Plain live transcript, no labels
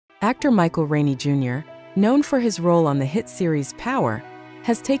Actor Michael Rainey Jr., known for his role on the hit series Power,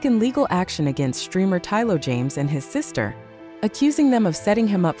 has taken legal action against streamer Tylo James and his sister, accusing them of setting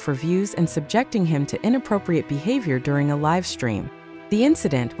him up for views and subjecting him to inappropriate behavior during a live stream. The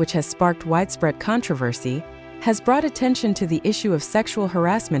incident, which has sparked widespread controversy, has brought attention to the issue of sexual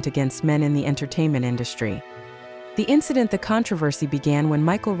harassment against men in the entertainment industry. The controversy began when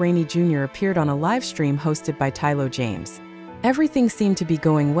Michael Rainey Jr. appeared on a live stream hosted by Tylo James. Everything seemed to be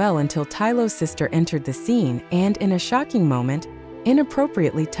going well until Tylo's sister entered the scene and, in a shocking moment,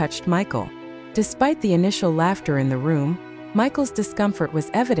 inappropriately touched Michael. Despite the initial laughter in the room, Michael's discomfort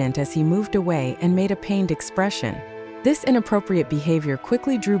was evident as he moved away and made a pained expression. This inappropriate behavior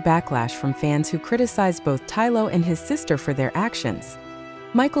quickly drew backlash from fans who criticized both Tylo and his sister for their actions.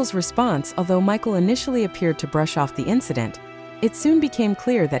 Michael's response: although Michael initially appeared to brush off the incident, it soon became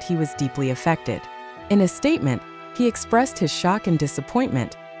clear that he was deeply affected. In a statement, he expressed his shock and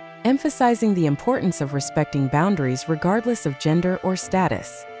disappointment, emphasizing the importance of respecting boundaries regardless of gender or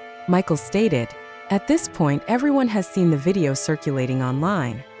status. Michael stated, "At this point, everyone has seen the video circulating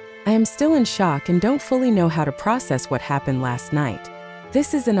online. I am still in shock and don't fully know how to process what happened last night.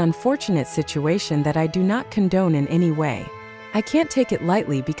 This is an unfortunate situation that I do not condone in any way. I can't take it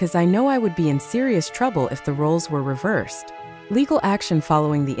lightly because I know I would be in serious trouble if the roles were reversed." Legal action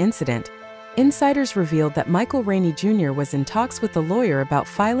following the incident, insiders revealed that Michael Rainey Jr. was in talks with a lawyer about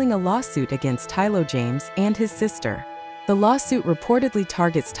filing a lawsuit against Tylo James and his sister. The lawsuit reportedly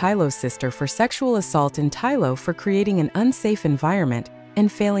targets Tylo's sister for sexual assault and Tylo for creating an unsafe environment and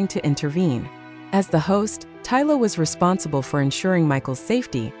failing to intervene. As the host, Tylo was responsible for ensuring Michael's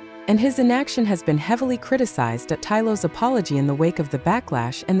safety, and his inaction has been heavily criticized. At Tylo's apology in the wake of the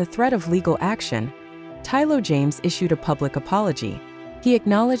backlash and the threat of legal action, Tylo James issued a public apology. He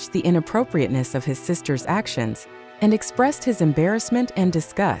acknowledged the inappropriateness of his sister's actions and expressed his embarrassment and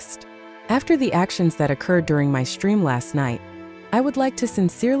disgust. "After the actions that occurred during my stream last night, I would like to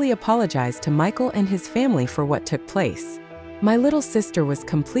sincerely apologize to Michael and his family for what took place. My little sister was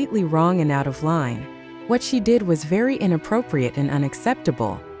completely wrong and out of line. What she did was very inappropriate and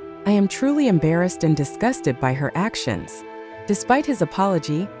unacceptable. I am truly embarrassed and disgusted by her actions." Despite his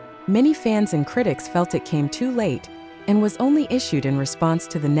apology, many fans and critics felt it came too late and was only issued in response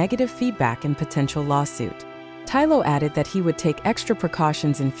to the negative feedback and potential lawsuit. Tylo added that he would take extra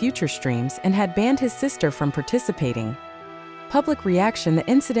precautions in future streams and had banned his sister from participating. Public reaction: the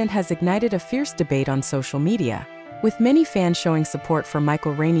incident has ignited a fierce debate on social media, with many fans showing support for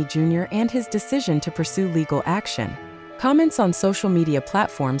Michael Rainey Jr. and his decision to pursue legal action. Comments on social media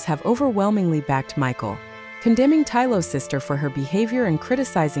platforms have overwhelmingly backed Michael, condemning Tylo's sister for her behavior and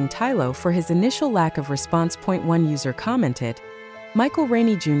criticizing Tylo for his initial lack of response. One user commented, "Michael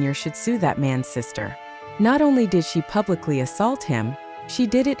Rainey Jr. should sue that man's sister. Not only did she publicly assault him, she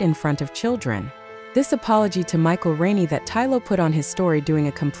did it in front of children." This apology to Michael Rainey that Tylo put on his story doing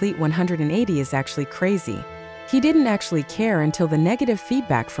a complete 180 is actually crazy. He didn't actually care until the negative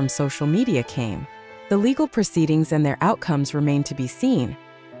feedback from social media came. The legal proceedings and their outcomes remain to be seen,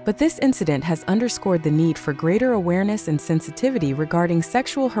 but this incident has underscored the need for greater awareness and sensitivity regarding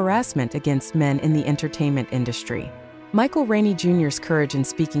sexual harassment against men in the entertainment industry. Michael Rainey Jr.'s courage in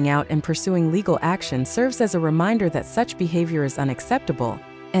speaking out and pursuing legal action serves as a reminder that such behavior is unacceptable,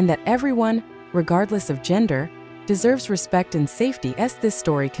 and that everyone, regardless of gender, deserves respect and safety. As this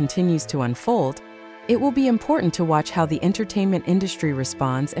story continues to unfold, it will be important to watch how the entertainment industry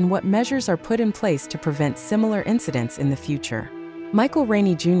responds and what measures are put in place to prevent similar incidents in the future. Michael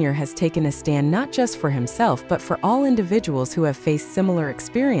Rainey Jr. has taken a stand not just for himself but for all individuals who have faced similar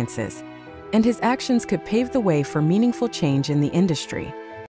experiences, and his actions could pave the way for meaningful change in the industry.